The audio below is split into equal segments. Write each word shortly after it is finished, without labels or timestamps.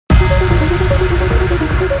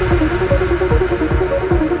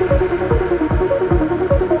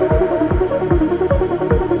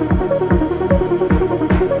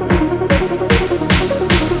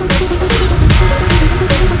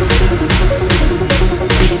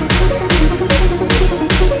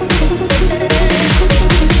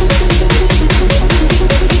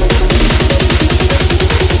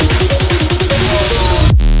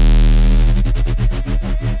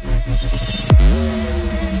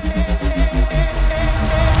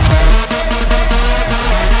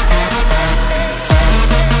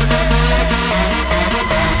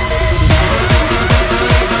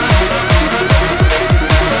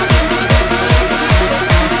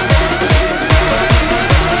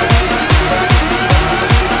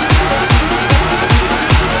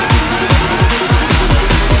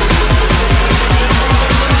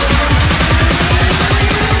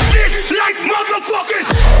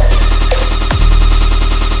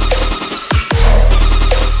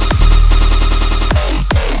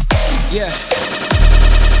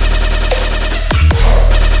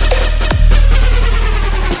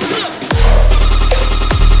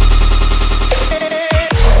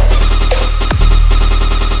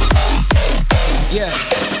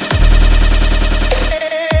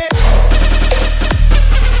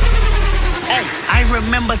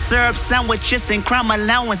syrup sandwiches and crime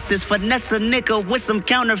allowances. Finesse a nigga with some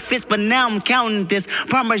counterfeits, but now I'm counting this.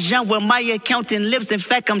 Parmesan where my accountant lives, in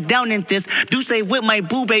fact I'm down in this. Do say with my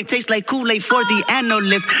boo babe, tastes like Kool-Aid for the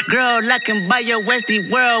analyst. Girl, I can buy your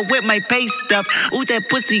Westy world with my pay stub. Ooh, that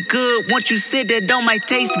pussy good, once you sit it on my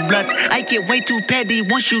taste buds. I get way too petty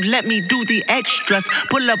once you let me do the extras.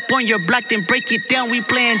 Pull up on your block, then break it down, we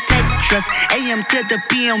playing Tetris. AM to the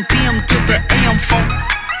PM, PM to the AM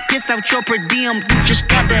phone. Piss out your per diem, you just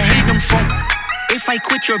gotta hate them phone. If I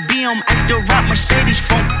quit your BM, I still rock Mercedes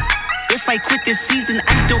phone. If I quit this season,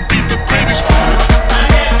 I still be the greatest phone.